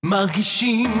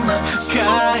מרגישים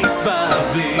קיץ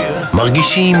באוויר.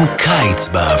 מרגישים קיץ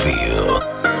באוויר.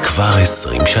 כבר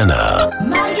 20 שנה.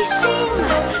 מרגישים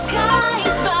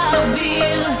קיץ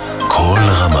באוויר. כל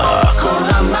רמה. כל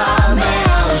רמה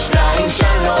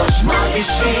 102.3.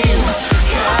 מרגישים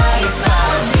קיץ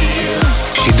באוויר.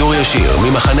 שידור ישיר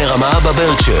ממחנה רמה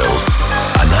בברקשיירס.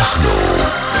 אנחנו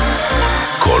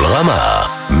כל רמה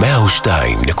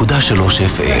 102.3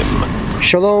 FM.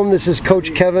 Shalom, this is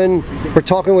Coach Kevin. We're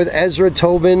talking with Ezra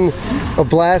Tobin, a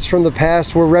blast from the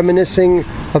past. We're reminiscing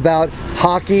about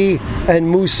hockey and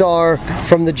Musar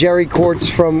from the Jerry courts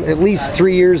from at least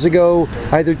 3 years ago,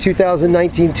 either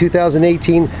 2019,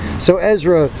 2018. So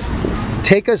Ezra,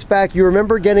 take us back. You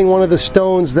remember getting one of the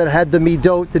stones that had the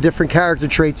midot, the different character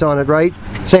traits on it, right?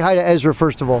 Say hi to Ezra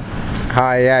first of all.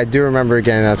 Hi, yeah, I do remember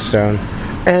getting that stone.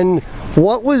 And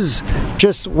what was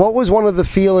one of the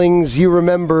feelings you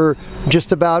remember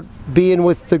just about being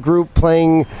with the group,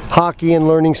 playing hockey and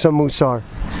learning some Musar?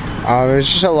 It was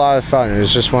just a lot of fun. It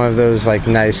was just one of those like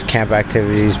nice camp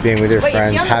activities, being with your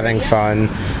friends, having fun,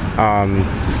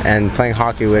 and playing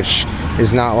hockey, which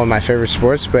is not one of my favorite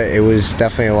sports, but it was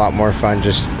definitely a lot more fun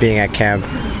just being at camp,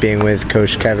 being with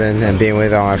Coach Kevin, and being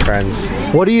with all my friends.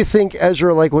 What do you think,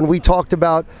 Ezra, like when we talked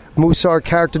about Musar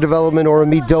character development or a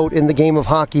midot in the game of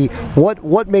hockey,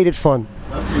 what made it fun?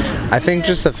 I think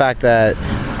just the fact that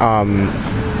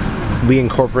we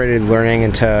incorporated learning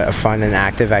into a fun and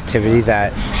active activity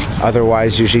that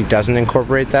otherwise usually doesn't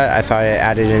incorporate that. I thought it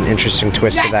added an interesting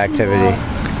twist to the activity.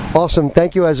 Awesome.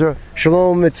 Thank you, Ezra.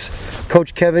 Shalom. It's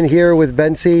Coach Kevin here with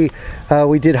Bensi.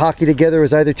 We did hockey together. It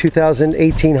was either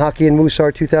 2018 hockey and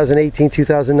Musar, 2018,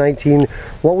 2019.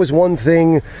 What was one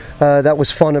thing that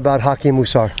was fun about hockey and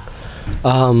Musar?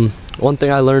 One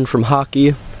thing I learned from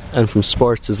hockey and from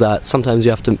sports is that sometimes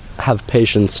you have to have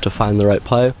patience to find the right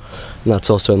play, and that's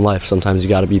also in life. Sometimes you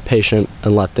got to be patient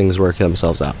and let things work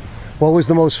themselves out. What was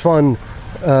the most fun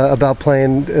about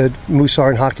playing Musar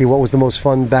and hockey? What was the most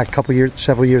fun back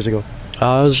several years ago? It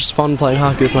was just fun playing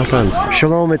hockey with my friends.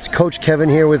 Shalom, it's Coach Kevin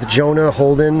here with Jonah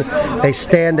Holden, a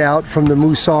standout from the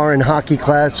Musar and hockey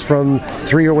class from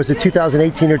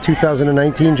 2018 or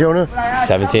 2019, Jonah?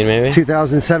 17 maybe?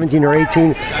 2017 or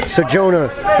 18. So Jonah,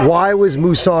 why was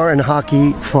Musar and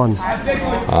hockey fun?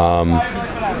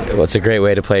 Well, it's a great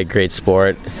way to play a great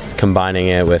sport, combining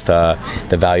it with the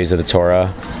values of the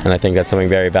Torah. And I think that's something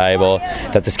very valuable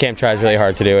that this camp tries really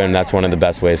hard to do, and that's one of the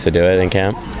best ways to do it in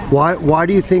camp. Why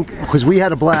do you think? Because we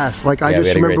had a blast. I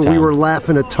just remember we were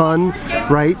laughing a ton,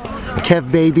 right?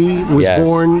 Kev Baby was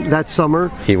born that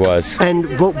summer. He was.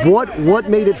 But what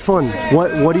made it fun?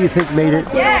 What do you think made it?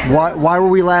 Why were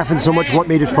we laughing so much? What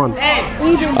made it fun?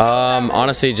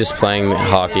 Honestly, just playing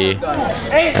hockey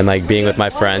and being with my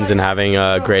friends and having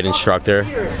a great instructor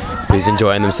who's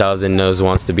enjoying themselves and knows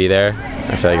wants to be there.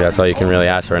 I feel like that's all you can really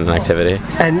ask for in an activity.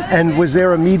 And was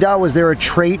there a midah? Was there a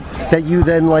trait that you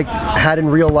then had in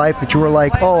real life that you were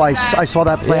like, oh, I saw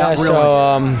that play out in real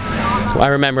life? I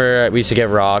remember we used to get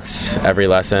rocks every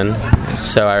lesson.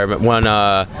 So I remember one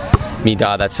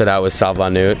midah that stood out was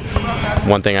salvanut.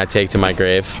 One thing I take to my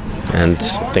grave, and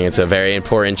I think it's a very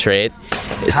important trait.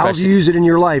 How do you use it in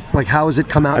your life? How does it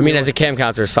come out? I mean, as a camp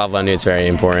counselor, salvanut's very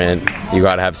important. You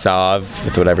got to have salve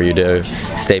with whatever you do.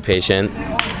 Stay patient,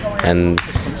 and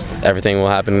everything will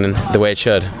happen the way it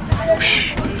should.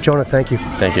 Jonah, thank you.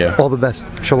 Thank you. All the best.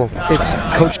 Shalom. It's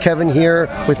Coach Kevin here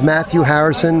with Matthew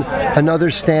Harrison, another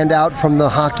standout from the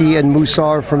hockey and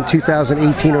Musar from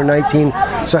 2018 or 19.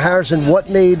 So Harrison,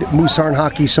 what made Musar and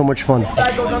hockey so much fun?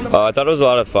 I thought it was a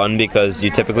lot of fun because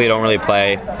you typically don't really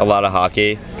play a lot of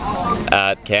hockey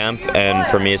at camp, and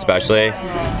for me especially,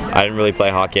 I didn't really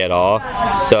play hockey at all.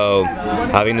 So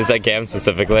having this at camp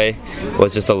specifically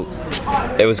was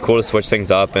it was cool to switch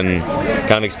things up and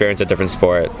kind of experience a different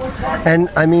sport. And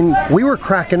I mean, we were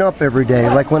cracking up every day.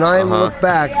 When I look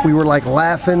back, we were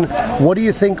laughing. What do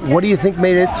you think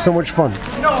made it so much fun?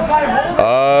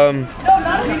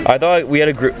 I thought we had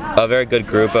a very good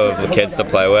group of kids to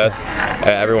play with.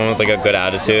 Everyone with a good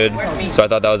attitude. So I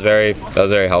thought that was very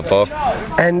helpful.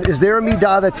 And is there a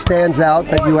midah that stands out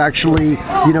that you actually,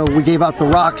 we gave out the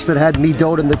rocks that had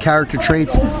midot and the character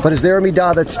traits, but is there a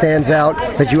midah that stands out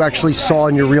that you actually saw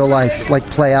in your real life,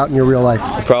 play out in your real life?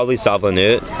 Probably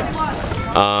salvanut.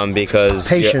 Because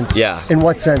patience. Yeah. In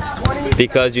what sense?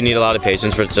 Because you need a lot of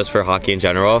patience for hockey in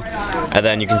general, and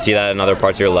then you can see that in other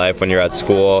parts of your life when you're at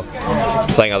school,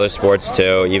 playing other sports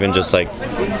too, even just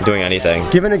doing anything.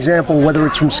 Give an example, whether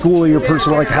it's from school or your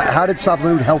personal. How did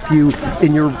salvanut help you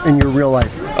in your real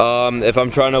life? If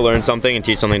I'm trying to learn something and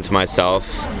teach something to myself,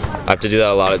 I have to do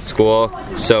that a lot at school.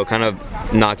 So kind of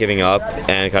not giving up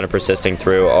and kind of persisting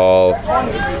through all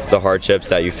the hardships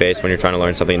that you face when you're trying to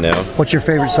learn something new. What's your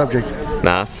favorite subject?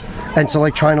 Math. And so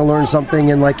like trying to learn something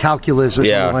in like calculus or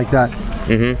something like that.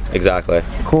 Exactly.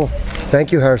 Cool.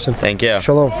 Thank you, Harrison. Thank you.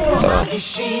 Shalom.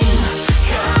 מרגישים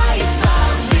קיץ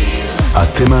באוויר.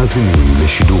 אתם מאזינים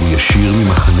לשידור ישיר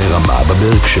ממחנה רמה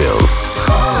בברקשיירס.